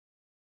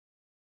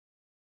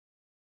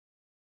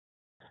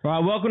Right,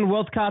 welcome to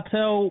Wealth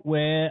Cartel,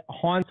 where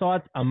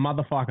hindsight's a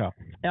motherfucker.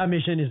 Our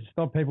mission is to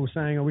stop people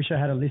saying, I wish I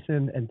had a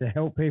listen, and to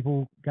help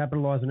people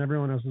capitalise on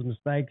everyone else's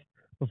mistakes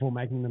before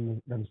making them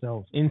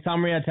themselves. In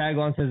summary, our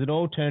tagline says it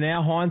all: turn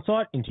our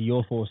hindsight into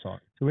your foresight.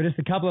 So we're just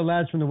a couple of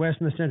lads from the west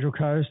and the central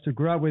coast who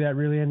grew up without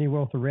really any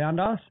wealth around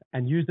us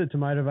and used it to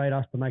motivate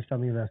us to make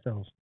something of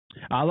ourselves.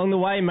 Along the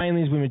way,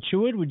 mainly as we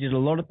matured, we did a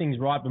lot of things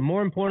right, but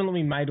more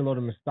importantly, we made a lot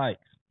of mistakes.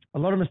 A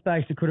lot of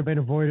mistakes that could have been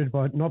avoided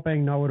by not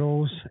being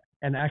know-it-alls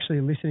and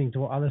actually listening to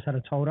what others had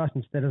told us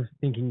instead of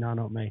thinking, no,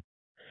 not me.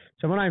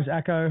 So my name's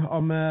Akko.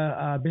 I'm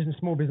a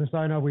small business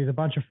owner with a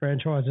bunch of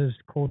franchises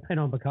called Pen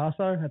on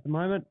Picasso at the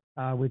moment,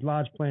 with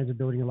large plans of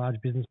building a large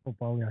business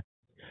portfolio.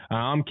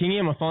 I'm Kingy.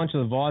 I'm a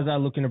financial advisor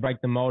looking to break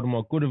the mold on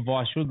what good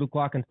advice should look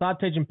like and start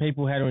teaching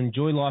people how to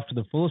enjoy life to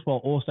the fullest while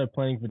also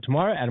planning for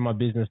tomorrow out of my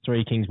business,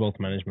 3 Kings Wealth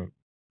Management.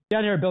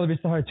 Down here at Bella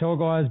Vista Hotel,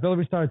 guys. Bella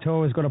Vista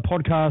Hotel has got a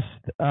podcast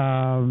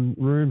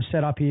room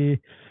set up here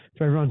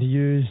for everyone to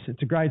use.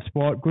 It's a great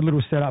spot, good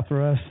little setup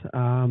for us.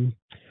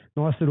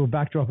 Nice little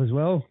backdrop as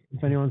well,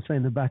 if anyone's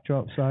seen the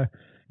backdrop. So,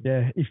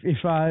 yeah, if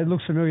it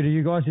looks familiar to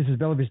you guys, this is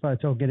Bella Vista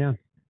Hotel. Get down.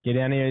 Get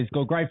down here. It's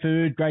got great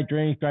food, great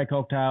drinks, great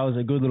cocktails,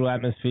 a good little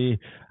atmosphere,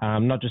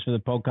 not just for the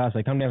podcast.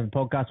 They come down for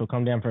the podcast or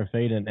come down for a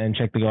feed and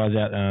check the guys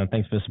out.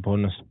 Thanks for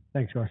supporting us.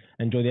 Thanks, guys.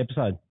 Enjoy the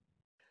episode.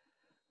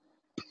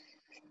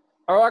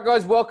 All right,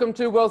 guys, welcome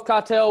to Wealth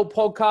Cartel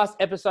Podcast,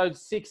 episode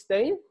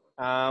 16.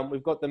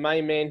 We've got the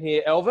main man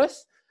here, Elvis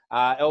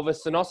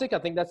Sinosic. I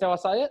think that's how I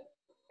say it.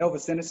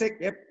 Elvis Sinosic,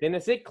 yep.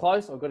 Sinosic,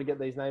 close. I've got to get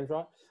these names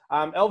right.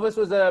 Elvis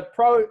was a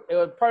pro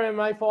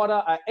MMA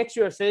fighter,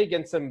 ex-UFC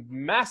against some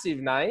massive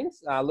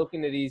names.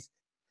 Looking at his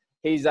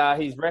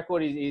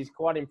record, he's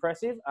quite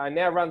impressive.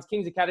 Now runs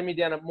King's Academy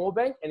down at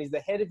Moorebank, and he's the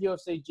head of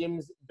UFC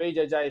Gyms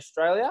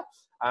Australia.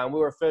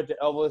 We referred to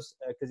Elvis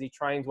because he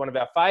trains one of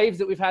our faves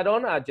that we've had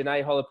on,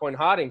 Janae Hollow-Point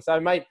Harding. So,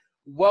 mate,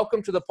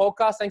 welcome to the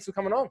podcast. Thanks for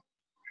coming on.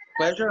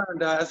 Pleasure.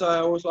 And as I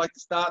always like to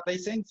start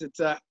these things,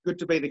 it's good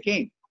to be the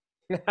king.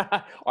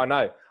 I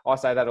know. I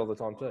say that all the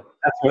time too.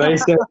 That's what he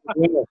says.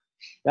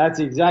 That's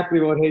exactly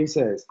what he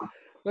says.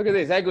 Look at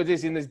this. How good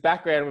is this? In this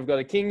background, we've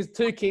got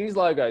two Kings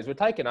logos. We're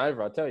taking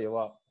over, I tell you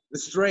what.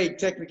 There's 3,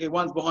 technically,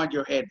 one's behind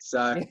your head.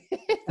 So,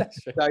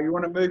 so you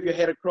want to move your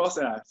head across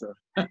it. So.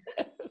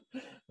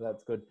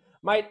 That's good.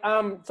 Mate,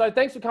 so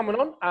thanks for coming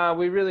on.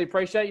 We really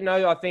appreciate it. You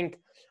know, I think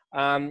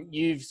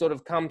you've sort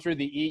of come through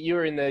you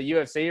were in the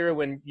UFC era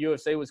when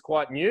UFC was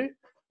quite new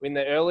in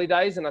the early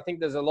days. And I think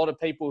there's a lot of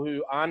people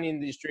who aren't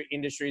in the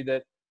industry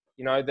that,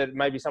 you know, that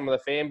maybe some of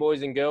the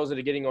fanboys and girls that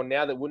are getting on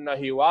now that wouldn't know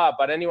who you are.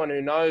 But anyone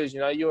who knows,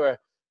 you know, you're a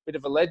bit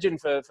of a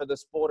legend for the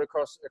sport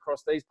across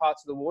these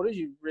parts of the waters.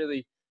 You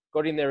really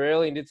got in there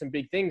early and did some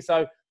big things.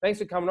 So thanks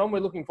for coming on. We're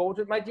looking forward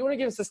to it. Mate, do you want to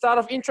give us a start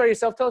off, intro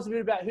yourself, tell us a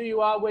bit about who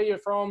you are, where you're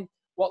from,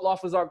 what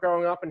life was like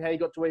growing up and how you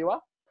got to where you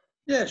are?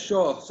 Yeah,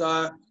 sure.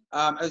 So,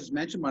 as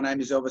mentioned, my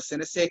name is Elvis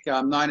Sinosic.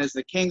 I'm known as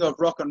the King of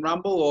Rock and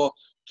Rumble, or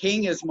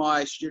King as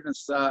my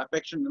students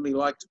affectionately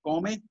like to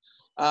call me.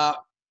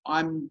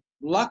 I'm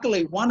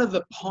luckily one of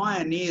the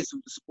pioneers of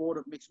the sport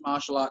of mixed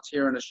martial arts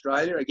here in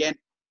Australia. Again,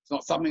 it's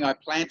not something I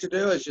planned to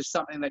do. It's just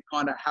something that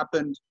kind of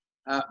happened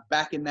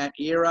back in that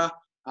era.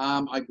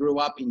 I grew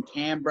up in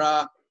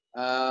Canberra.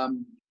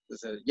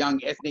 Was a young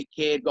ethnic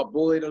kid, got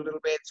bullied a little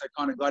bit, so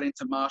kind of got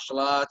into martial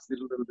arts, did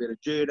a little bit of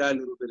judo, a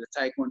little bit of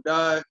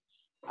taekwondo.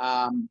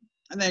 And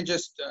then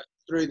just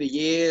through the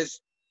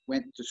years,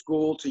 went to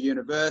school, to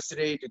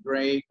university,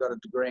 got a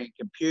degree in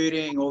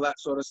computing, all that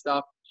sort of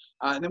stuff.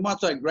 And then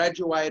once I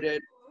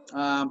graduated,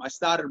 I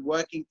started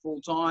working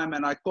full-time,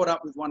 and I caught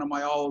up with one of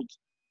my old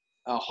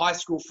high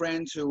school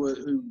friends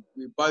who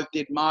both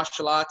did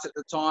martial arts at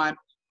the time.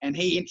 And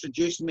he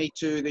introduced me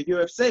to the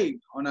UFC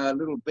on a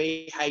little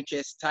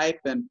VHS tape.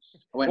 And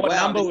I went, what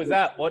number was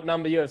that? What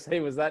number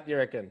UFC was that, you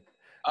reckon?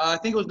 I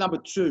think it was number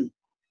 2.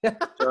 So it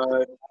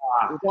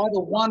was either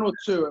 1 or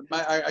 2.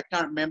 I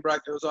can't remember.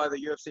 It was either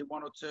UFC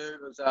 1 or 2. It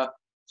was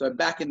so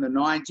back in the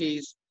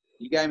 90s.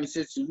 He gave me,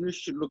 said, so you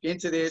should look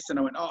into this. And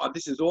I went, oh,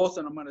 this is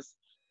awesome. I'm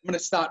gonna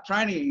start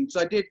training.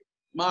 So I did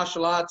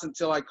martial arts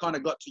until I kind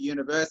of got to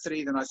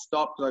university. Then I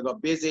stopped because I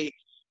got busy.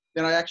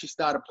 Then I actually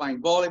started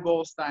playing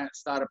volleyball,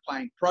 started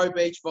playing pro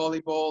beach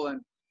volleyball, and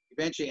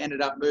eventually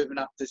ended up moving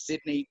up to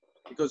Sydney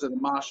because of the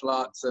martial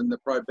arts and the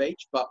pro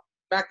beach. But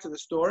back to the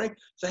story.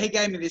 So he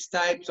gave me this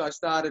tape, so I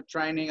started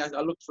training.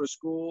 I looked for a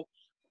school.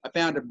 I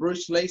found a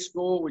Bruce Lee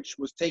school, which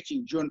was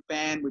teaching Jun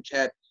Fan, which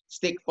had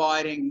stick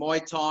fighting,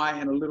 Muay Thai,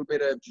 and a little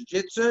bit of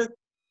jiu-jitsu.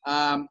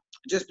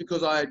 Just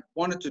because I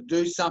wanted to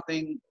do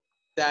something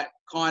that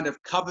kind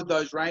of covered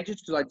those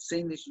ranges, because I'd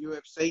seen this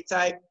UFC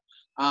tape.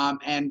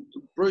 And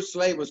Bruce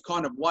Lee was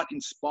kind of what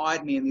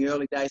inspired me in the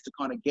early days to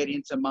kind of get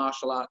into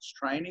martial arts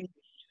training.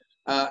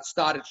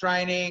 Started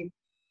training,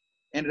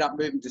 ended up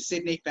moving to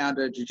Sydney, found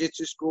a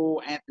jiu-jitsu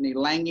school, Anthony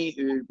Lange,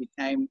 who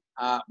became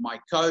my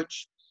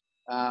coach.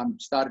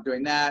 Started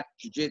doing that,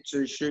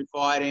 jiu-jitsu, shoot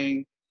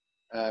fighting.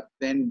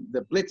 Then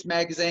the Blitz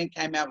magazine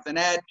came out with an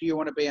ad, do you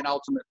want to be an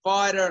ultimate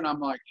fighter? And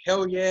I'm like,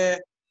 hell yeah.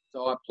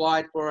 So I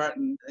applied for it,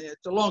 and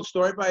it's a long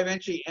story, but I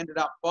eventually ended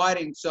up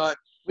fighting. So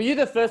Were you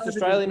the first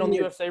Australian on the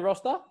UFC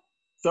roster?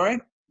 Sorry?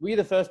 Were you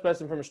the first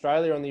person from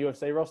Australia on the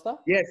UFC roster?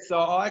 Yes, so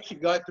I'll actually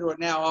go through it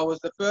now. I was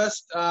the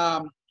first,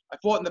 I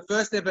fought in the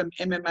first ever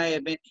MMA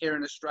event here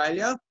in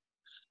Australia.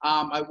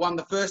 I won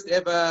the first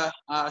ever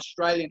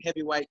Australian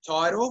heavyweight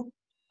title.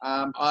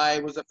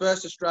 I was the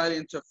first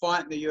Australian to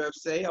fight in the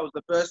UFC. I was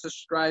the first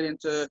Australian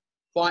to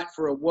fight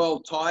for a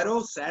world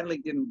title. Sadly,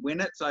 didn't win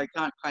it, so I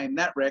can't claim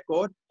that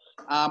record.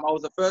 I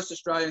was the first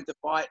Australian to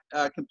fight,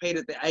 compete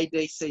at the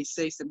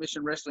ADCC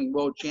Submission Wrestling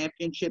World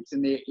Championships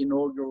in the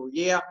inaugural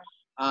year.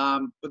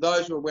 For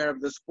those who are aware of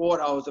the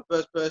sport, I was the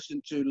first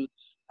person to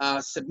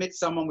submit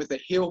someone with a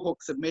heel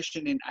hook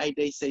submission in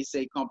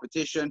ADCC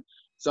competition.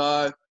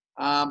 So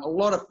a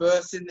lot of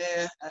firsts in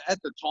there. At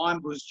the time,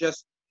 was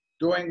just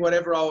doing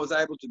whatever I was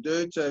able to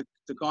do to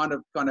kind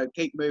of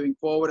keep moving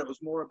forward. It was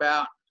more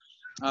about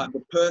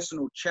the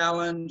personal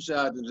challenge,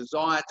 the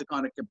desire to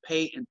kind of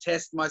compete and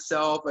test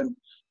myself and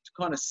to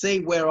kind of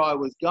see where I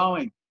was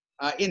going.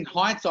 In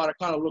hindsight, I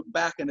kind of look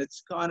back and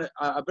it's kind of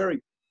a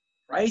very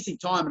crazy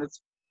time. And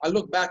I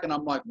look back and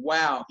I'm like,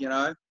 wow, you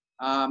know,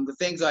 the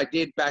things I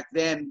did back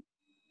then,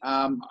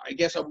 I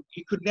guess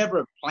you could never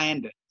have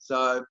planned it.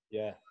 So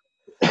yeah,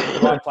 the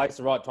right place,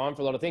 the right time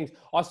for a lot of things.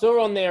 I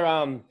saw on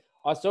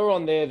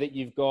there that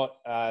you've got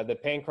the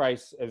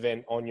Pancrase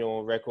event on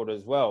your record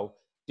as well.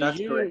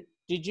 Correct.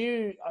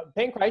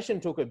 Pancration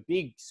took a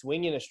big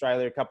swing in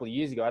Australia a couple of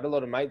years ago. I had a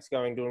lot of mates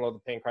doing a lot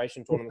of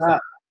Pancration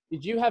tournaments.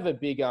 Did you have a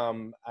big,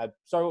 sorry,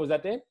 what was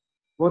that, Dan?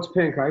 What's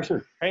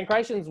Pancration?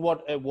 Pancration's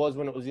what it was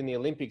when it was in the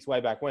Olympics way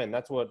back when.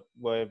 That's what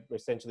where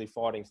essentially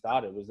fighting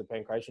started, was the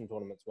Pancration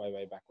tournaments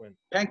way back when.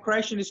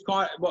 Pancration is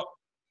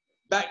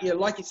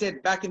like you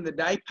said, back in the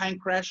day,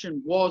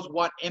 Pancration was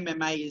what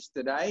MMA is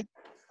today.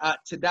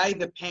 Today,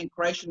 the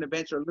Pancration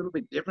events are a little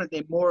bit different.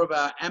 They're more of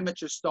a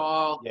amateur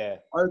style,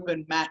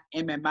 open mat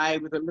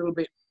MMA with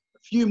a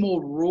few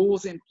more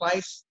rules in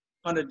place,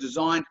 kind of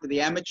designed for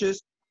the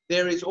amateurs.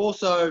 There is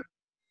also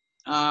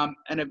an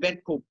event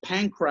called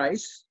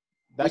Pancrase,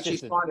 which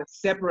is kind of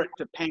separate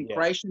to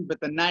Pancration, but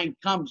the name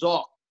comes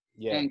off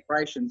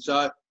Pancration.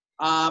 So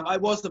I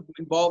was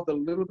involved a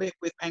little bit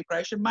with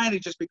Pancration, mainly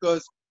just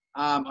because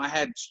I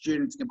had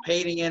students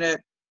competing in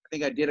it. I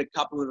think I did a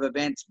couple of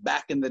events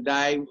back in the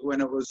day when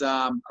it was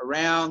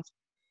around.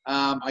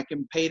 I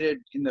competed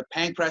in the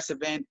Pancrase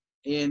event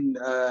in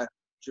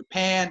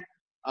Japan.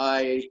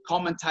 I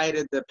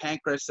commentated the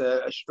Pancrase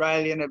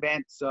Australian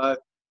event. So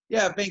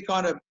yeah, I've been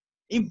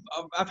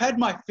I've had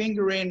my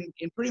finger in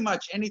pretty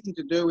much anything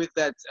to do with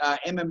that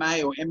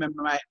MMA or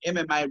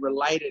MMA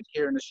related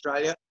here in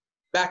Australia.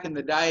 Back in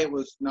the day, it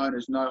was known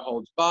as No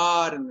Holds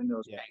Barred, and then there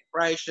was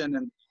Pancration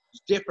and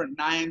different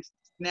names.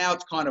 Now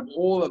it's kind of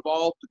all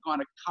evolved to kind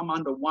of come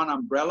under one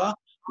umbrella,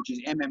 which is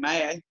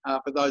MMA.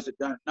 For those that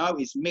don't know,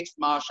 is mixed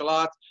martial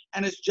arts,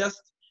 and it's just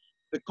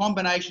the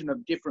combination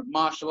of different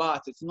martial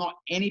arts. It's not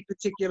any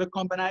particular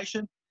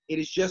combination. It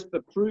is just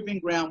the proving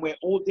ground where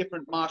all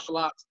different martial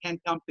arts can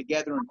come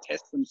together and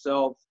test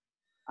themselves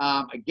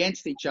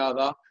against each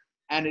other,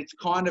 and it's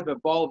kind of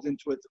evolved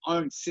into its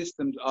own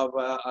systems of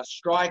a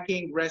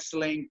striking,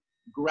 wrestling,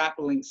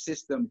 grappling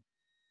system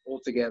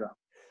altogether.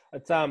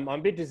 I'm a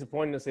bit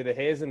disappointed to see the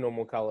hair's a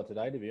normal colour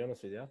today, to be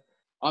honest with you.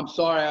 I'm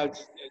sorry, I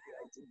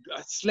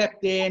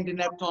slept in,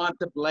 didn't have time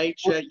to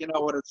bleach it. You know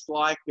what it's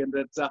like, and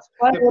it's Thursday.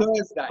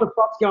 What the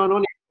fuck's going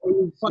on here?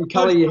 You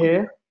colour your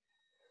hair?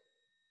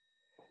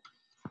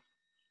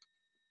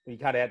 You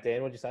cut out,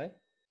 Dan. What'd you say?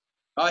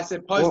 I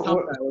said post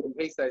hump day. Or did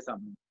he say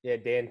something? Yeah,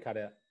 Dan cut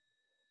out.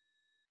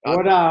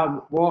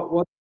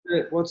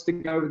 What's the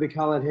go with the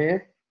coloured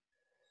hair?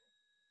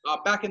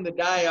 Back in the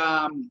day,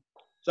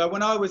 so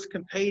when I was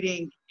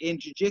competing in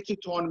jiu-jitsu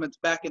tournaments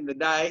back in the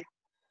day,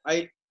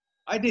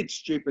 I did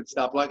stupid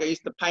stuff. Like I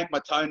used to paint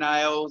my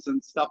toenails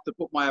and stuff to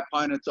put my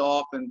opponents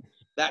off, and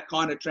that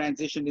kind of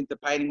transitioned into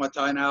painting my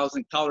toenails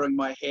and colouring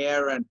my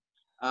hair. And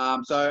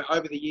so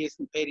over the years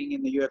competing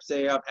in the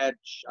UFC,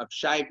 I've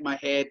shaved my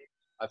head.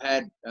 I've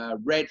had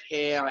red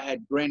hair. I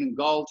had green and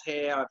gold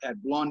hair. I've had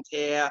blonde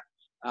hair.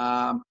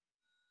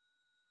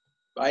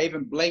 I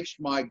even bleached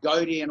my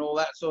goatee and all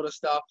that sort of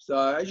stuff. So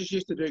I just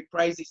used to do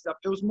crazy stuff.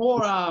 It was more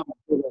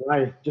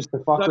just to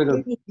fuck with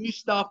them. People do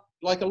stuff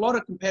like a lot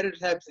of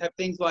competitors have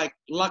things like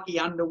lucky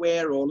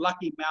underwear or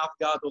lucky mouth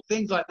guards or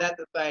things like that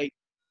they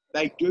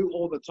do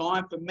all the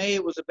time. For me,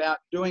 it was about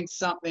doing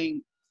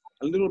something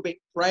a little bit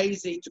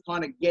crazy to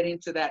kind of get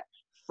into that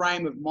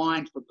frame of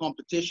mind for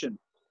competition.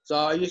 So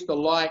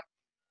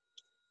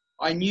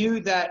I knew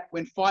that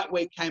when fight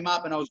week came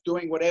up and I was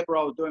doing whatever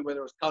I was doing,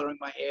 whether it was coloring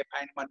my hair,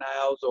 painting my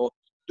nails, or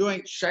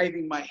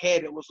shaving my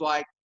head, it was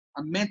like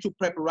a mental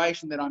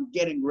preparation that I'm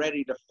getting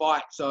ready to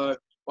fight. So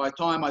by the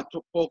time I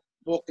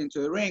walked into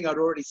the ring, I'd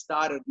already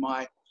started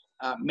my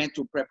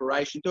mental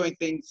preparation, doing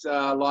things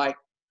like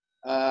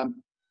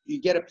you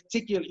get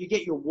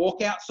your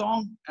walkout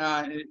song,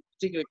 particularly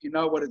if you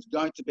know what it's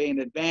going to be in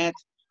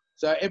advance.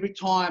 So every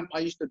time I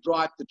used to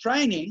drive to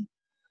training,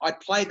 I'd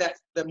play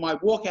my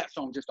walkout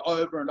song just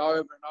over and over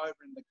and over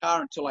in the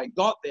car until I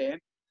got there.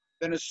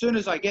 Then as soon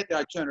as I get there,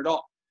 I turn it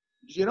off.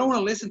 You don't want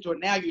to listen to it.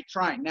 Now you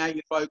train. Now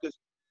you focus.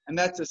 And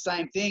that's the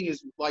same thing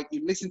as like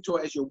you listen to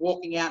it as you're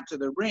walking out to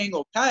the ring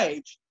or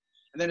cage.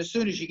 And then as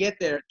soon as you get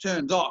there, it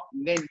turns off.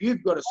 And then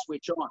you've got to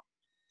switch on.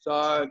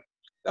 So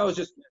that was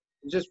just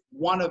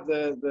one of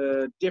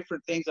the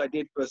different things I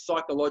did for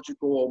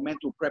psychological or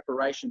mental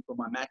preparation for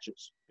my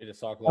matches. Bit of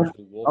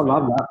psychological I warfare.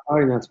 love that. I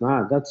think that's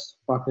mad. That's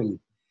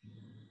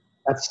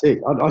sick.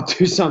 I'd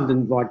do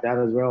something like that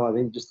as well. I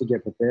think just to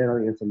get prepared. I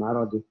think it's a mad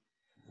idea.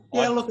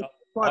 Yeah, look.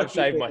 I'd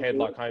shave my head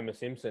like Homer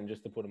Simpson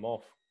just to put him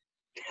off.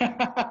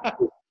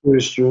 Two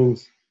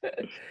strings.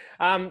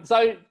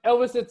 So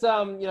Elvis, it's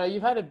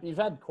you've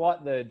had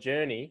quite the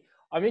journey.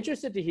 I'm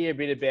interested to hear a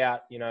bit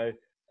about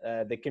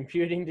the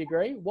computing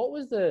degree. What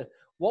was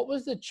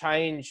the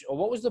change, or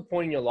what was the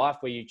point in your life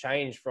where you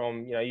changed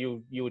from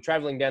you were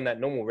traveling down that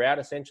normal route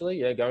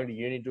essentially, going to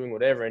uni, doing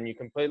whatever, and you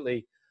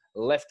completely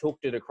left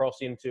hooked it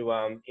across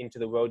into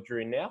the world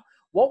you're in now?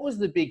 What was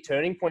the big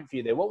turning point for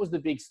you there? What was the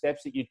big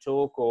steps that you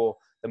took, or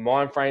the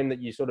mind frame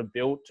that you sort of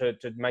built to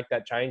make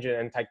that change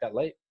and take that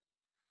leap?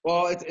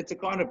 Well, it's a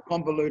kind of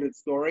convoluted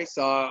story,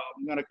 so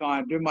I'm going to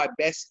kind of do my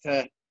best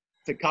to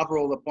cover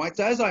all the points.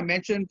 So as I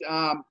mentioned,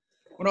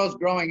 when I was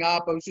growing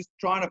up, I was just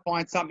trying to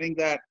find something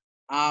that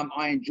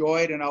I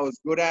enjoyed and I was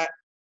good at.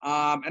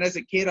 And as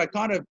a kid, I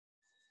kind of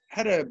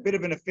had a bit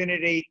of an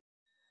affinity.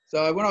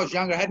 So when I was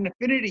younger, I had an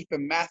affinity for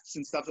maths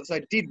and stuff. So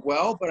I did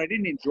well, but I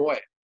didn't enjoy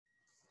it.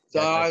 So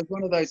I was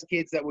one of those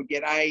kids that would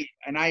get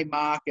an A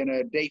mark and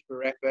a D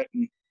for effort.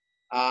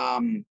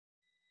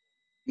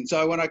 And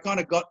so when I kind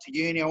of got to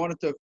uni, I wanted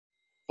to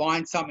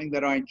find something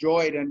that I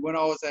enjoyed. And when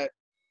I was at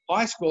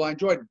high school, I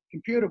enjoyed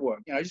computer work,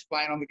 just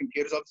playing on the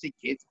computers. Obviously,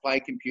 kids play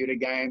computer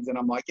games. And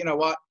I'm like, you know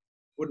what?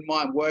 Wouldn't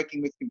mind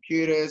working with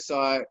computers.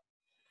 So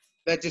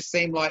that just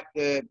seemed like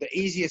the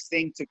easiest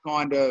thing to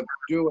kind of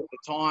do at the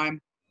time.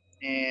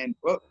 And,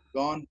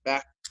 gone,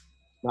 back.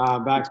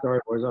 Backstory,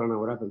 boys. I don't know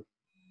what happened.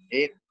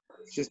 It's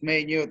just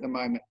me and you at the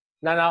moment.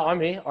 No, I'm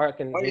here. I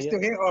can. Oh, you're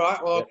still here? All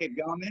right. Well, I'll keep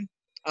going then.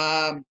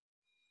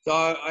 So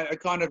I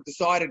kind of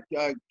decided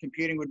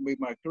computing would be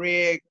my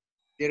career.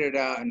 Did it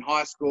in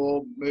high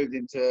school, moved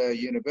into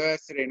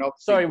university, and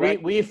obviously. Sorry,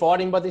 were you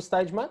fighting by this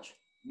stage much?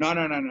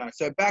 No.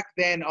 So back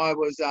then I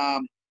was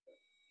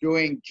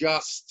doing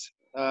just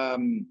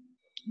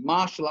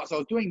martial arts. I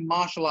was doing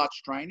martial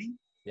arts training.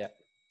 Yeah.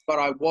 But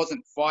I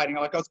wasn't fighting.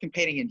 Like I was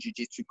competing in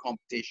jiu-jitsu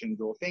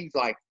competitions or things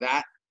like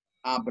that,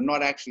 but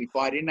not actually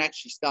fighting. I didn't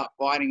actually start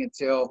fighting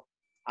until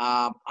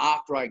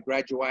after I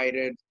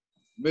graduated.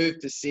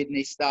 Moved to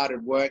Sydney,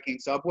 started working.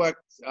 So I've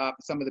worked for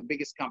some of the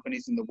biggest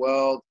companies in the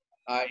world.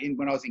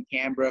 When I was in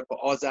Canberra for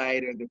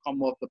Aussie, the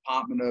Commonwealth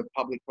Department of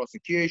Public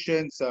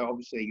Prosecution. So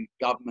obviously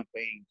government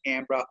being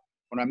Canberra.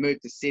 When I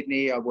moved to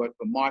Sydney, I worked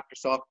for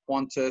Microsoft,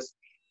 Qantas,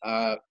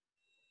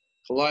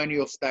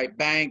 Colonial State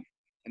Bank,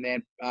 and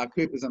then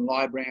Coopers and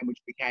Lybrand, which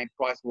became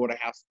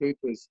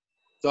PricewaterhouseCoopers.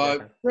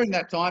 So during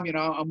that time,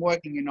 I'm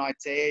working in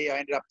IT. I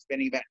ended up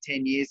spending about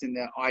 10 years in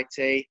the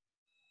IT.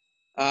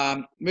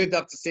 Moved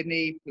up to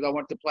Sydney because I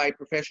wanted to play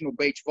professional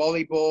beach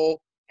volleyball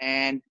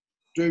and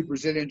do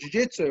Brazilian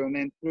Jiu-Jitsu. And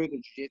then through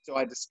the Jiu-Jitsu,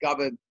 I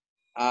discovered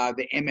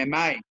the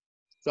MMA.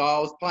 So I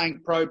was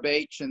playing pro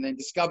beach and then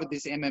discovered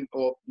this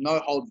or no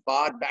holds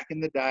barred back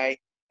in the day.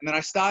 And then I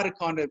started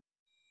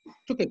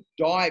took a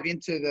dive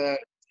into the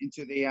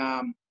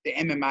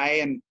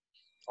MMA, and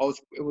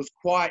it was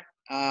quite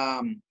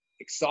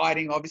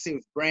exciting. Obviously, it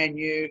was brand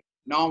new.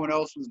 No one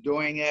else was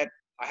doing it.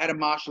 I had a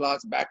martial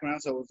arts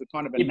background, so it was a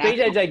kind of a. Did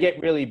BJJ get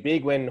really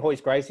big when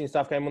Hoist Gracie and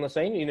stuff came on the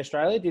scene in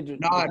Australia?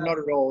 No, not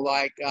at all.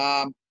 Like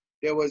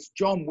there was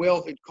John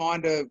Will who'd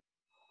kind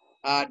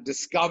of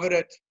discovered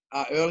it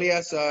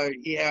earlier. So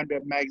he had a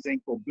magazine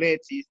called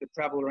Blitz. He used to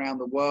travel around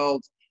the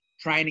world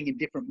training in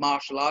different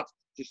martial arts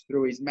just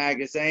through his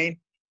magazine.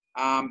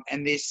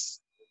 And this,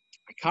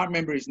 I can't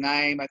remember his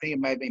name. I think it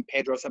may have been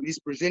Pedro or something. This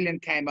Brazilian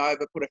came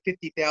over, put a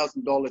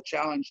 $50,000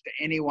 challenge to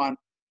anyone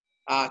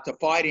to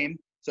fight him.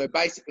 So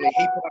basically,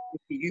 he put up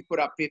 50, you put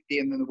up 50,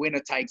 and then the winner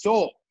takes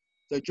all.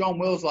 So John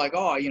Will's like,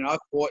 I've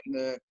fought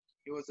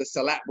he was a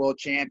Salat world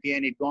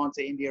champion. He'd gone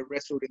to India,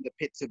 wrestled in the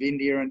pits of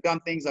India and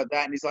done things like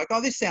that. And he's like,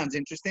 this sounds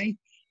interesting.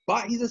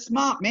 But he's a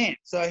smart man.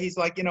 So he's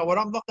like, you know what,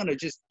 I'm not going to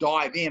just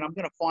dive in. I'm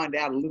going to find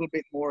out a little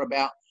bit more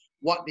about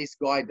what this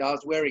guy does,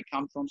 where he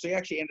comes from. So he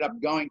actually ended up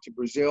going to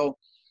Brazil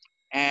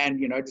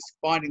and, just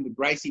finding the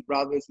Gracie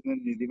brothers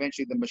and then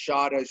eventually the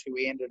Machados, who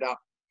he ended up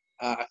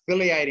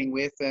affiliating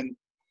with. And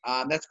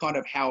that's kind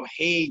of how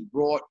he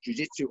brought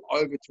jiu-jitsu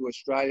over to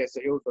Australia. So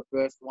he was the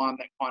first one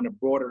that kind of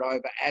brought it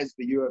over as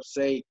the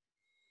UFC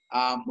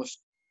was,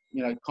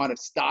 kind of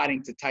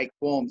starting to take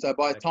form. So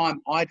by the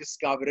time I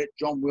discovered it,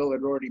 John Will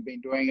had already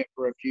been doing it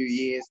for a few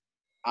years.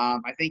 I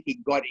think he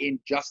got in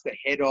just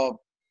ahead of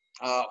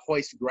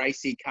Hoist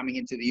Gracie coming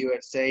into the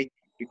UFC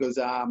because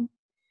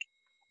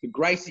the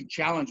Gracie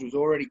challenge was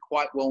already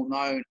quite well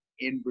known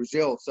in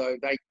Brazil. So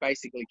they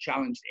basically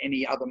challenged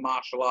any other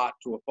martial art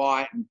to a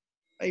fight, and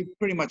they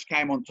pretty much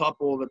came on top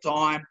all the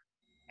time.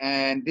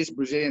 And this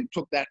Brazilian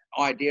took that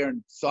idea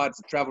and decided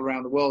to travel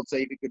around the world,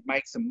 see if he could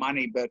make some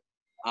money. But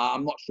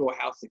I'm not sure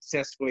how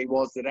successful he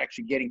was at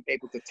actually getting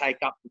people to take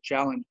up the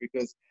challenge,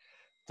 because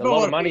It's a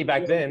lot of money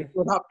back then.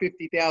 Put up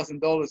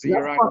 $50,000 of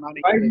your own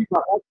money. Crazy,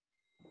 but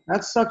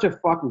that's such a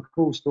fucking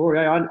cool story.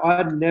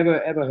 I'd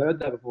never ever heard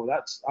that before.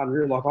 That's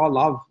unreal. Like I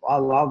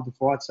love the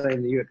fight scene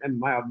in the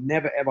MMA. I've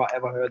never ever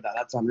heard that.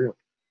 That's unreal.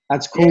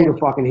 That's cool to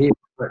fucking hear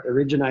where it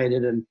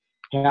originated and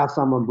how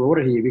someone brought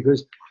it here.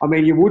 Because I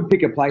mean, you would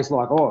pick a place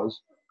like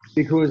Oz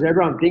because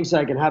everyone thinks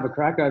they can have a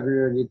crack over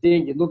here, and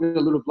you look at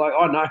a little bloke.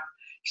 Oh no,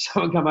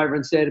 someone come over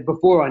and said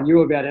before I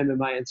knew about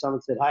MMA, and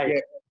someone said,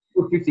 "Hey,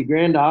 put 50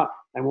 grand up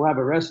and we'll have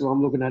a wrestle."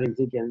 I'm looking at him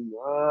thinking,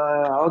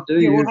 I'll do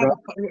you.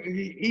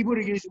 He would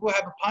have used, we'll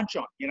have a punch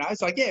on, you know.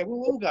 It's like, yeah,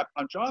 we'll go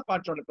punch on. I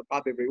punch on at the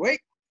pub every week.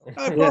 No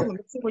problem.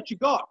 Let's see what you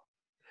got,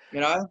 you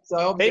know.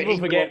 So people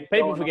forget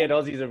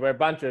Aussies are a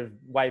bunch of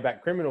way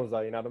back criminals, though.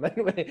 You know what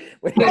I mean?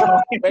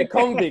 We're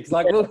convicts.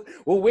 Like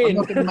we'll win. I'm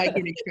not going to make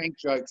any shank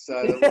jokes.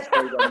 So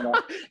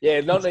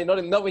yeah, not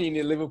when you're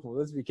near Liverpool.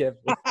 Let's be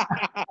careful.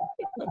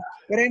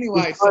 But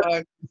anyway,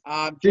 so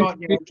John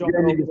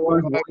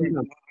Will, I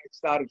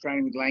started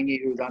training with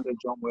Langy, who was under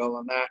John Will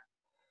and that.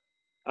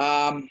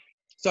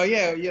 So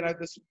yeah, you know,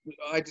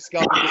 I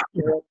discovered this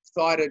sport,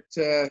 decided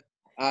to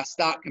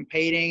start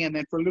competing, and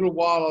then for a little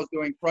while I was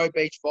doing pro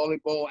beach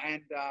volleyball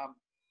and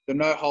the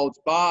no holds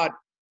barred.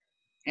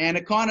 And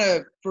it kind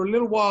of, for a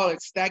little while,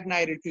 it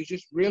stagnated because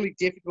it's just really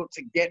difficult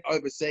to get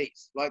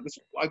overseas. Like this,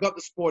 I got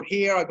the sport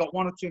here. I got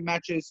 1 or 2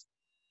 matches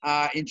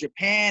in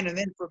Japan, and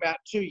then for about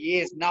 2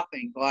 years,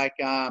 nothing. Like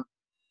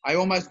I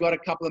almost got a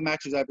couple of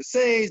matches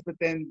overseas, but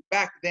then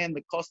back then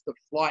the cost of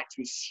flights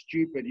was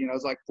stupid. You know, it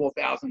was like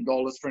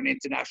 $4,000 for an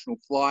international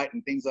flight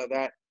and things like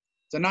that.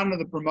 So none of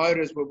the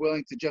promoters were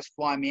willing to just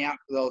fly me out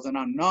because I was an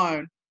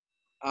unknown.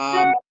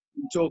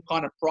 Until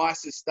kind of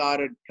prices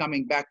started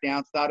coming back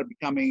down, started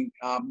becoming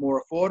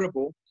more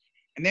affordable.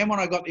 And then when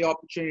I got the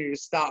opportunity to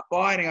start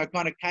fighting, I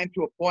kind of came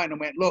to a point and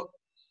went, look,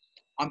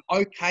 I'm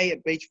okay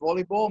at beach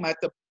volleyball.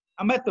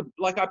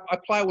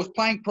 I was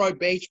playing pro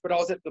beach, but I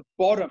was at the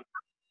bottom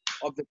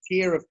of the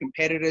tier of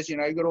competitors. You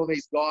know, you got all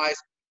these guys.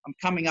 I'm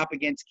coming up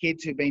against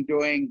kids who've been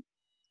doing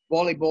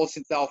volleyball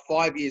since they were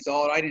 5 years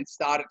old. I didn't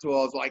start it till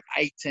I was like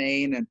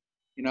 18, and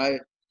you know,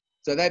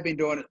 so they've been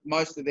doing it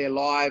most of their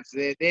lives.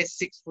 They're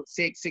 6'6",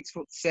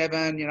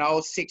 6'7". You know, I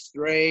was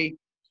 6'3".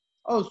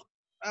 I was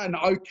an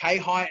okay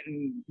height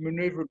and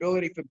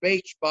maneuverability for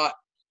beach, but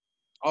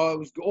I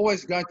was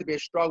always going to be a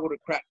struggle to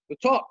crack the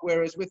top.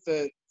 Whereas with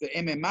the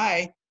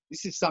MMA,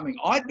 this is something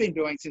I'd been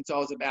doing since I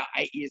was about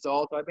 8 years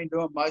old. So I've been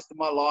doing most of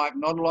my life.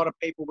 Not a lot of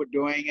people were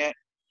doing it.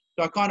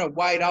 So I kind of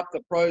weighed up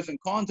the pros and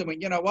cons and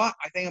went, you know what?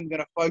 I think I'm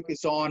going to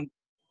focus on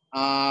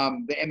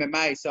the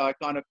MMA. So I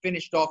kind of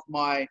finished off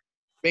my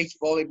beach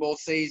volleyball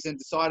season,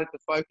 decided to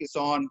focus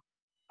on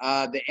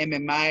the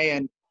MMA.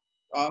 And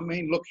I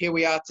mean, look, here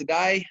we are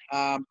today,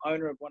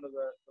 owner of one of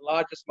the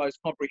largest, most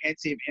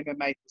comprehensive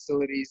MMA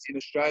facilities in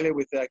Australia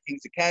with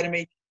King's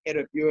Academy, head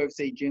of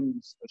UFC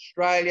Gyms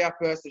Australia,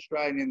 first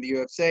Australian in the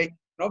UFC, and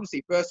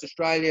obviously first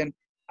Australian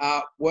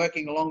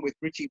working along with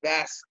Richie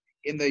Bass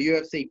in the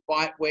UFC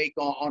Fight Week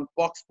on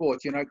Fox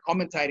Sports, you know,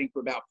 commentating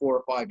for about 4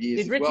 or 5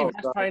 years. Did Richie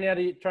Bass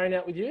train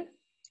out with you?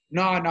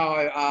 No.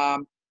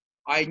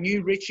 I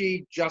knew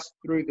Richie just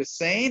through the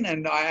scene,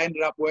 and I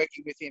ended up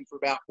working with him for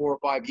about 4 or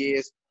 5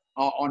 years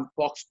on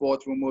Fox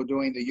Sports when we were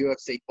doing the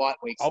UFC Fight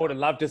Weeks. I would have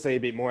loved to see a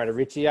bit more out of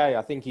Richie.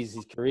 I think his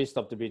career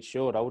stopped a bit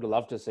short. I would have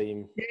loved to see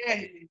him.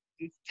 Yeah,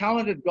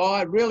 talented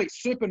guy, really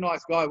super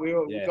nice guy. We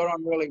got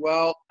on really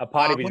well. I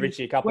partied with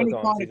Richie a couple of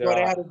times. When he kind of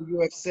got out of the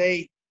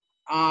UFC,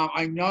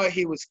 I know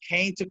he was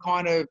keen to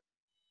kind of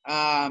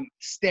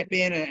step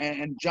in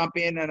and jump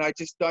in, and I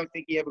just don't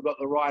think he ever got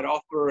the right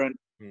offer. And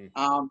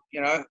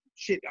you know,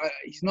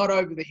 he's not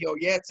over the hill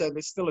yet, so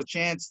there's still a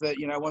chance that,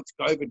 you know, once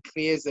COVID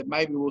clears, that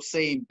maybe we'll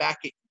see him back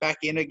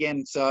in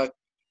again. So,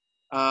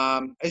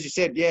 as you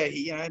said, yeah,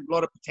 he, you know, had a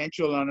lot of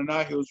potential, and I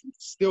know he was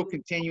still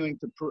continuing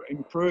to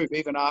improve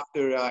even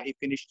after he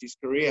finished his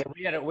career.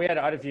 Yeah,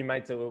 I had a few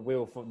mates that we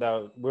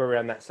were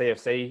around that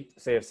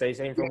CFC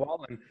scene for a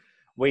while, and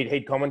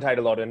he'd commentate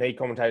a lot, and he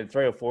commentated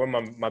 3 or 4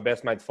 of my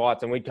best mates'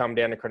 fights, and we'd come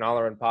down to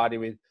Cronulla and party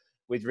with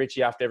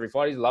Richie after every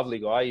fight. He's a lovely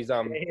guy. He's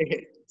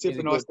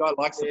super nice guy,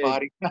 likes to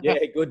party. Yeah,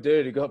 good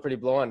dude. He got pretty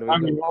blind.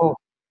 Don't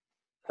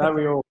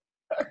we all?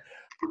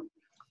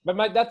 But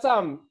mate, that's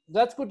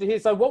good to hear.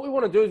 So what we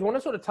want to do is we want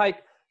to sort of take,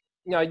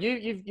 you know,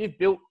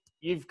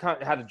 you've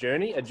had a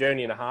journey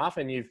and a half,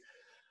 and you've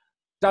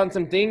done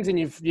some things, and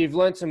you've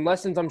learned some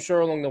lessons, I'm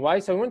sure, along the way.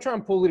 So we want to try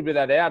and pull a little bit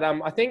of that out.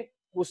 I think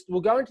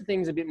we'll go into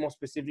things a bit more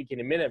specific in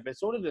a minute, but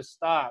sort of to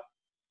start,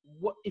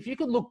 what if you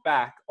could look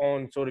back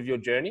on sort of your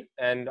journey,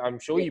 and I'm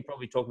sure you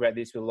probably talk about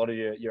this with a lot of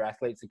your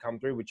athletes that come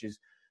through, which is,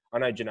 I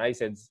know Janae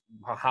said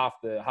half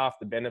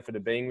the benefit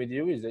of being with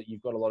you is that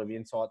you've got a lot of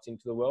insights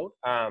into the world.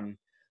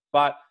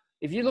 But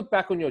if you look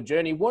back on your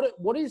journey,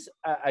 what is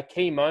a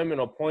key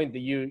moment or point that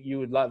you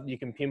would love, you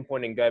can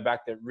pinpoint and go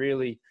back that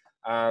really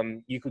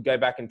you could go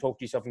back and talk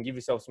to yourself and give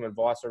yourself some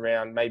advice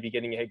around maybe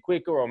getting ahead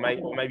quicker, or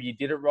maybe you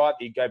did it right,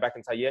 that you go back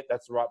and say, yeah,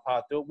 that's the right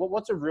path to it.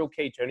 What's a real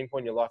key turning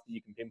point in your life that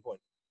you can pinpoint?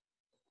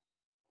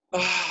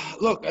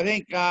 Look, I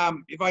think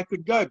if I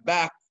could go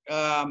back,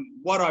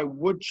 what I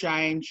would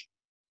change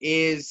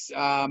is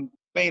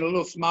being a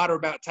little smarter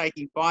about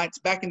taking fights.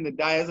 Back in the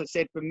day, as I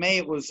said, for me,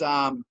 it was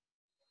about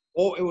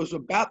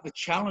the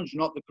challenge,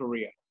 not the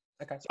career.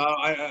 Okay.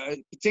 So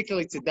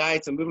particularly today,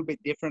 it's a little bit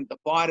different. The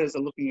fighters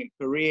are looking at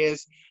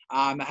careers.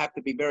 They have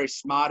to be very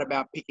smart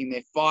about picking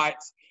their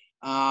fights.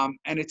 And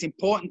it's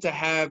important to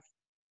have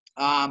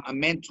a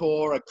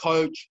mentor, a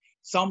coach,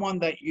 someone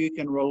that you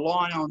can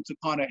rely on to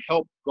kind of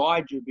help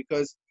guide you.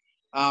 Because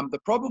the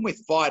problem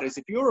with fighters,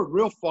 if you're a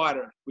real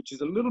fighter, which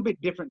is a little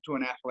bit different to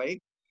an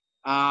athlete,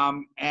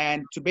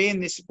 and to be in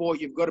this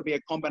sport, you've got to be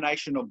a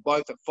combination of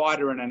both a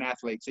fighter and an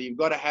athlete. So you've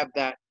got to have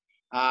that,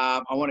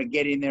 I want to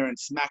get in there and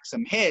smack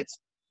some heads,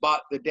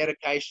 but the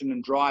dedication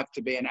and drive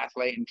to be an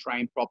athlete and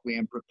train properly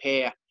and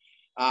prepare.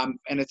 And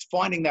it's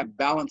finding that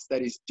balance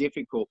that is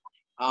difficult.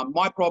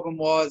 My problem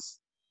was,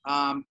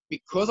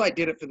 because I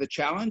did it for the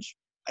challenge,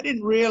 I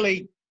didn't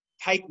really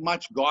take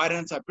much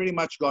guidance. I pretty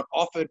much got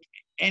offered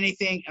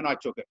anything and I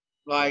took it.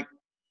 Like,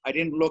 I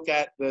didn't look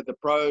at the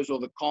pros or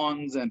the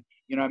cons and,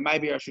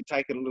 maybe I should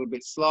take it a little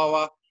bit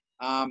slower.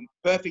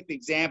 Perfect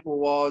example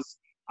was,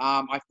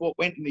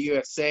 went in the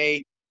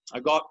UFC. I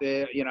got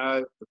there,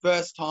 the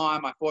first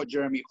time I fought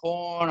Jeremy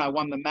Horn. I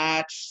won the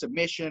match,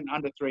 submission,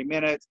 under 3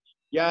 minutes.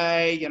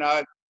 Yay,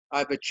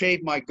 I've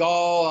achieved my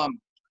goal. I'm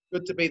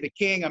good to be the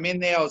king. I'm in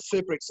there. I was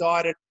super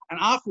excited. And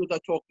afterwards, I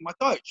talked to my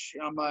coach.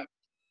 I'm like,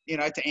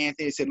 to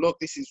Anthony, I said, look,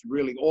 this is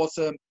really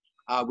awesome.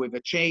 We've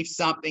achieved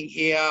something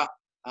here.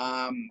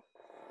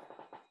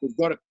 We've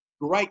got a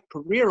great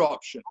career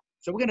option.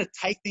 So we're going to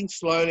take things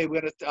slowly.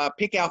 We're going to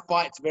pick our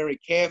fights very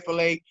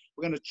carefully.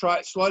 We're going to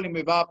try slowly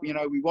move up.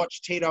 We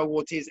watched Tito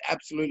Ortiz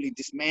absolutely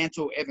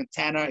dismantle Evan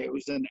Tanner. It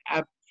was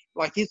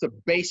he's a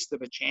beast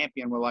of a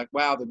champion. We're like,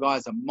 wow, the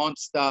guy's a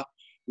monster.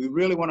 We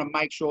really want to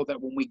make sure that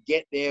when we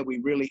get there, we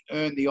really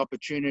earn the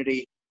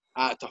opportunity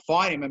to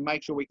fight him and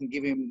make sure we can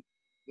give him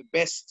the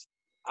best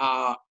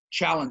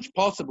challenge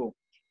possible.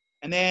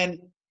 And then,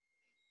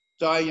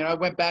 so,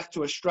 went back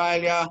to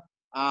Australia.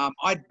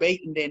 I'd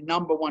beaten their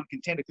number one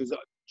contender because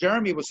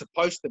Jeremy was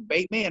supposed to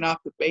beat me, and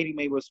after beating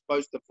me, was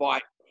supposed to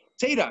fight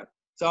Tito.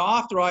 So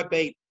after I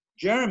beat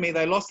Jeremy,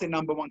 they lost their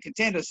number one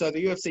contender. So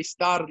the UFC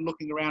started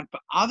looking around for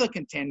other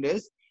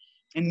contenders,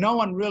 and no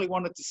one really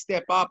wanted to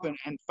step up and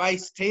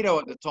face Tito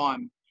at the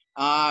time.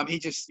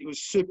 He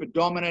was super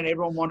dominant.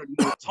 Everyone wanted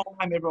more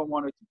time. Everyone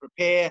wanted to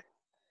prepare.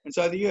 And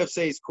so the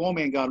UFC's called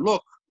me and go,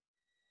 look,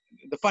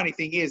 the funny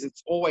thing is,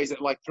 it's always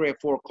at like 3 or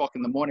 4 o'clock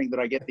in the morning that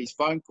I get these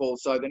phone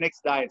calls. So the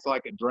next day, it's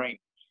like a dream.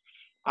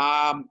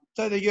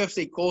 So the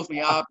UFC calls me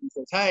up and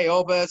says, hey,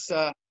 Elvis,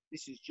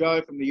 this is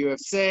Joe from the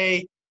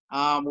UFC.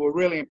 We're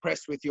really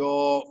impressed with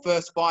your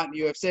first fight in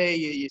the UFC.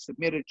 You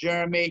submitted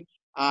Jeremy.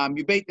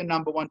 You beat the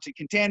number one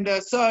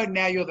contender. So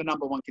now you're the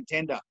number one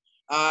contender.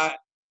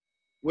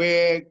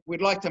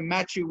 We'd like to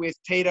match you with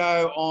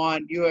Tito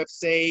on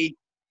UFC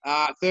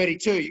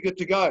 32. You good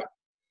to go?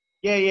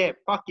 Yeah,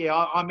 fuck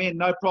yeah, I'm in,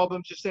 no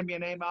problems. Just send me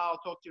an email. I'll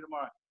talk to you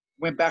tomorrow.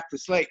 Went back to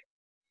sleep.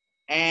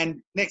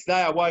 And next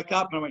day I woke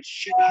up and I went,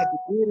 shit, I had the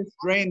weirdest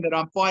dream that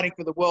I'm fighting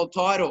for the world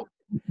title.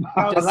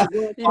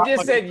 You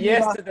just said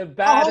yes to the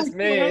baddest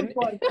man. And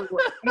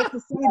it's the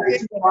same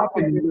thing that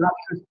happened when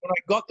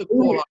I got the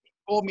call. He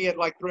called me at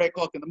like 3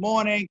 o'clock in the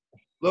morning.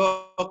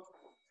 Look,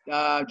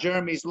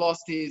 Jeremy's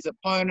lost his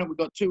opponent. We've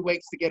got 2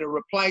 weeks to get a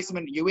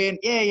replacement. You in?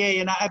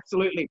 Yeah,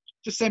 absolutely.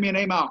 Just send me an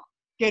email.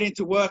 Get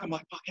into work. I'm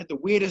like, fuck, I had the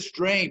weirdest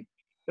dream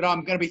that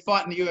I'm going to be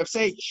fighting the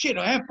UFC. Shit,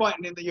 I am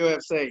fighting in the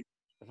UFC.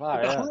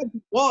 But the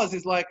hard thing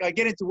is like, I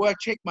get into work,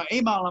 check my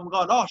email, and I'm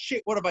going, oh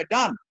shit, what have I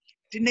done?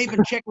 Didn't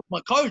even check with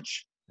my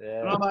coach.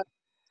 Yeah. And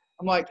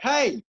I'm like,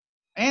 hey,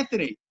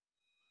 Anthony,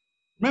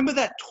 remember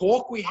that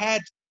talk we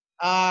had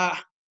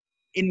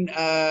in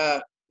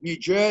New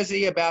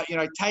Jersey about,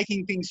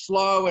 taking things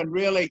slow and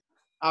really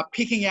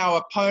picking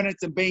our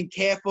opponents and being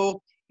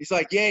careful? He's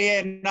like,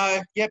 yeah,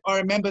 no, yep, I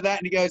remember that.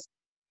 And he goes,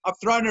 I've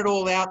thrown it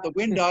all out the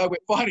window. We're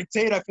fighting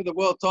Tito for the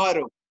world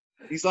title.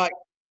 He's like,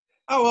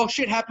 oh, well,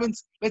 shit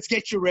happens. Let's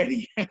get you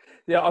ready.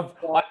 Yeah,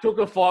 I took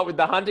a fight with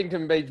the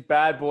Huntington Beach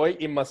bad boy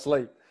in my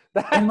sleep.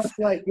 In my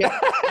sleep, yeah.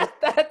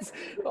 That's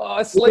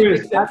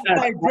sleep. That's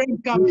a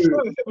dream come true.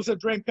 It was a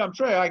dream come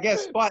true, I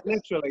guess, quite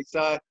literally.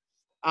 So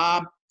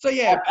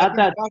yeah, back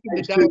in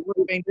the day, it would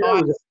have been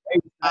nice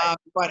if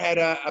I'd had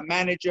a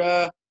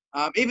manager.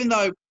 Even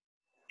though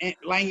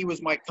Langy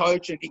was my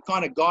coach and he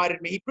kind of guided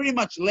me, he pretty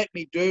much let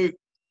me do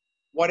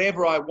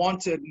whatever I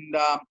wanted. And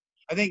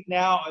I think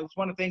now it's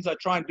one of the things I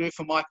try and do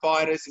for my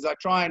fighters is I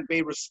try and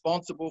be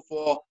responsible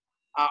for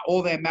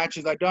all their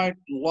matches. I don't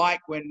like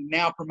when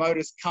now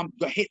promoters come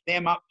to hit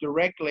them up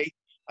directly.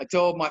 I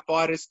tell my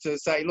fighters to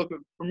say, look, if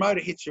a promoter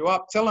hits you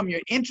up, tell them you're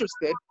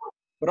interested,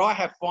 but I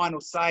have final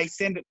say,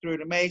 send it through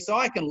to me so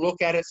I can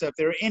look at it. So if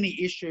there are any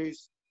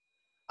issues,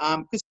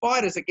 because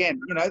fighters, again,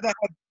 they have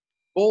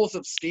balls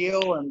of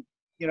steel and,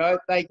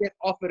 they get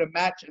offered a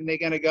match and they're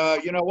going to go,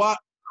 you know what,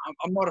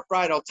 I'm not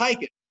afraid, I'll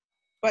take it.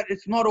 But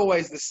it's not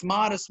always the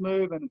smartest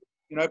move. And,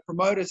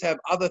 promoters have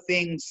other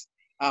things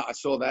I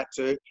saw that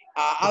too.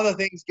 Other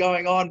things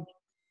going on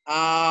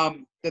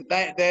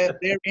that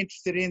they're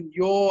interested in.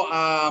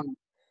 Your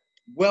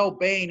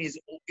well-being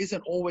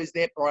isn't always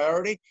their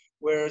priority,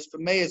 whereas for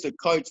me as a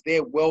coach,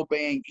 their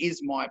well-being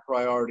is my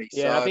priority.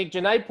 Yeah, so, I think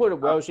Janae put it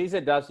well. She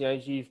said,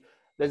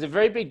 there's a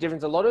very big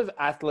difference. A lot of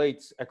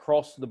athletes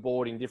across the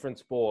board in different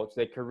sports,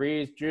 their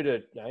careers due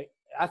to,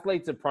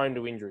 athletes are prone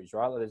to injuries,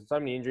 right? There's so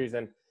many injuries,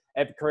 and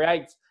it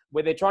creates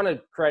where they're trying to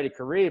create a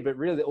career, but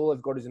really all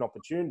they've got is an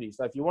opportunity.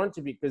 So if you want it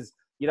to be, because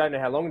you don't know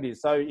how long it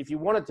is. So if you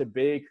want it to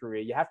be a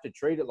career, you have to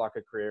treat it like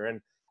a career. And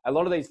a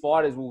lot of these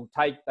fighters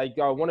they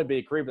go, I want to be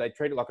a career, but they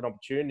treat it like an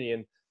opportunity.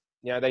 And,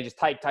 they just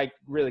take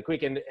really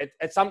quick. And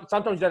sometimes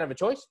you don't have a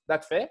choice.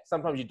 That's fair.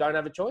 Sometimes you don't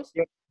have a choice.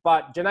 Yep.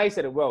 But Janae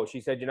said it well.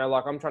 She said,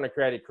 I'm trying to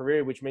create a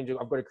career, which means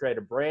I've got to create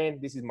a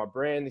brand. This is my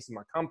brand. This is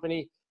my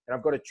company. And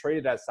I've got to treat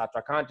it as such.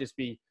 I can't just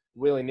be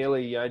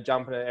willy-nilly,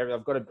 jumping at everything.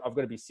 I've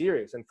got to be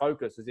serious and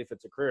focus as if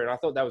it's a career. And I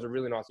thought that was a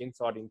really nice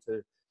insight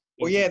into.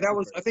 Well, yeah,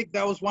 I think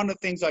that was one of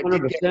the things I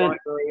did get right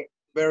very,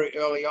 very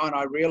early on.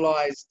 I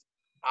realized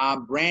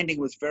branding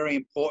was very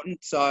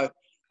important. So,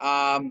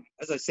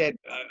 as I said,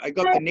 I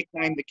got the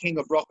nickname the King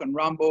of Rock and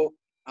Rumble,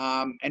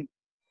 and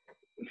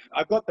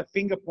I've got the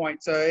finger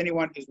point. So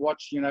anyone who's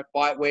watched,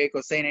 Fight Week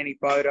or seen any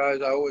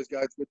photos, I always go,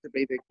 it's good to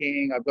be the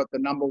king. I've got the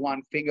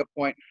 #1 finger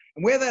point.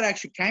 And where that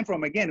actually came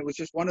from, again, it was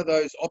just one of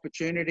those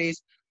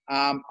opportunities.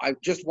 I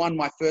just won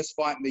my first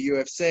fight in the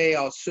UFC.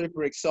 I was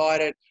super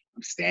excited.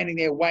 I'm standing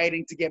there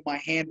waiting to get my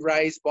hand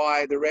raised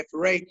by the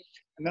referee.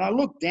 And then I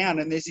look down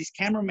and there's this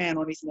cameraman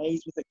on his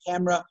knees with a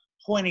camera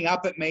pointing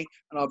up at me.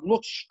 And I've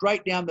looked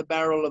straight down the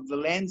barrel of the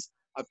lens.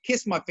 I've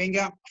kissed my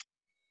finger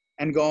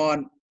and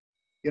gone,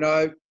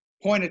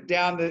 pointed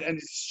down and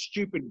this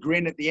stupid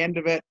grin at the end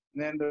of it.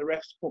 And then the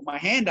refs put my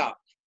hand up.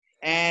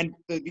 And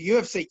the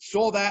UFC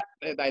saw that.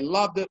 They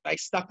loved it. They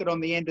stuck it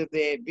on the end of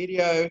their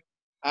video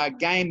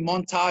game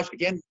montage.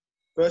 Again,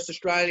 first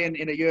Australian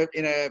in a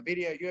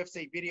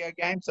UFC video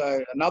game.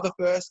 So another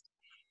first.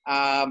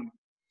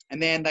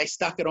 And then they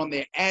stuck it on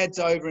their ads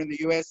over in the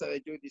US. So they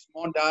do this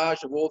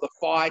montage of all the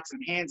fights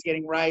and hands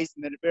getting raised.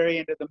 And then at the very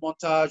end of the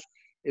montage,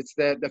 it's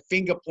the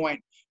finger point.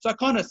 So I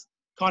kind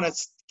of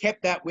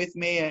kept that with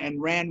me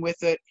and ran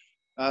with it,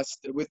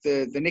 with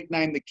the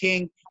nickname the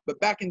King. But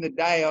back in the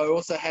day, I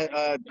also had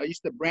I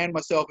used to brand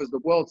myself as the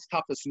world's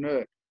toughest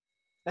nerd.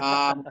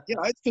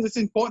 It's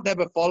important to have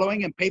a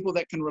following and people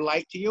that can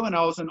relate to you. And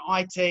I was an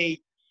IT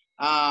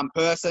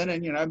person,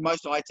 and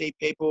most IT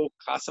people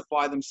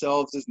classify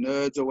themselves as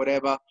nerds or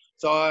whatever.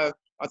 So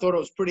I thought it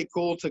was pretty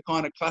cool to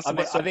kind of classify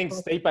myself. I think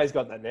Stipe's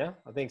got that now.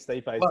 I think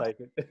Stipe's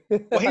taken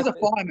it. Well, he's a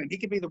fireman. He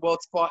could be the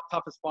world's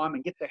toughest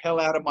fireman. Get the hell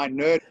out of my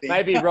nerd thing.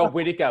 Maybe Rob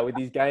Whittaker with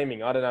his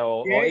gaming. I don't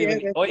know.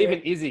 Or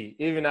even Izzy,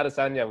 even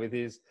Adesanya with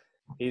his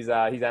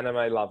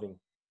anime loving.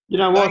 You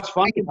know what's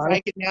funny? They can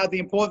take it now. The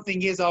important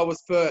thing is I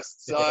was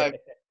first. So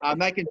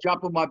they can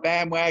jump on my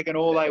bandwagon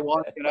all they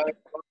want,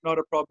 not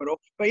a problem at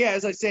all. But yeah,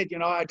 as I said,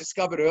 I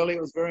discovered early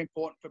it was very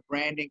important for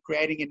branding,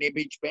 creating an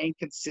image, being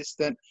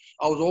consistent.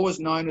 I was always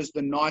known as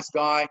the nice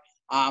guy.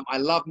 I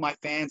loved my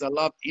fans. I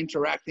loved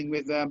interacting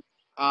with them.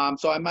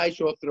 So I made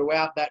sure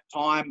throughout that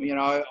time,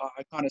 I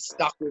kind of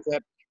stuck with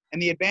it.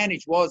 And the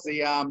advantage was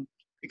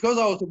because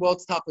I was the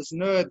world's toughest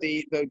nerd,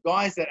 the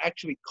guys that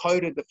actually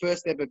coded the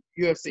first ever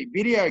UFC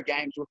video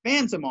games were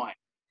fans of mine.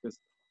 Because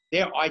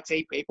they're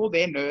IT people,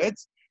 they're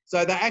nerds.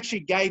 So they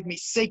actually gave me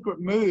secret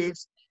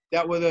moves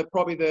that were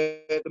probably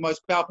the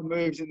most powerful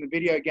moves in the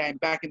video game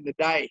back in the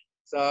day.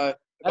 So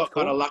I got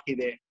kind of lucky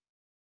there.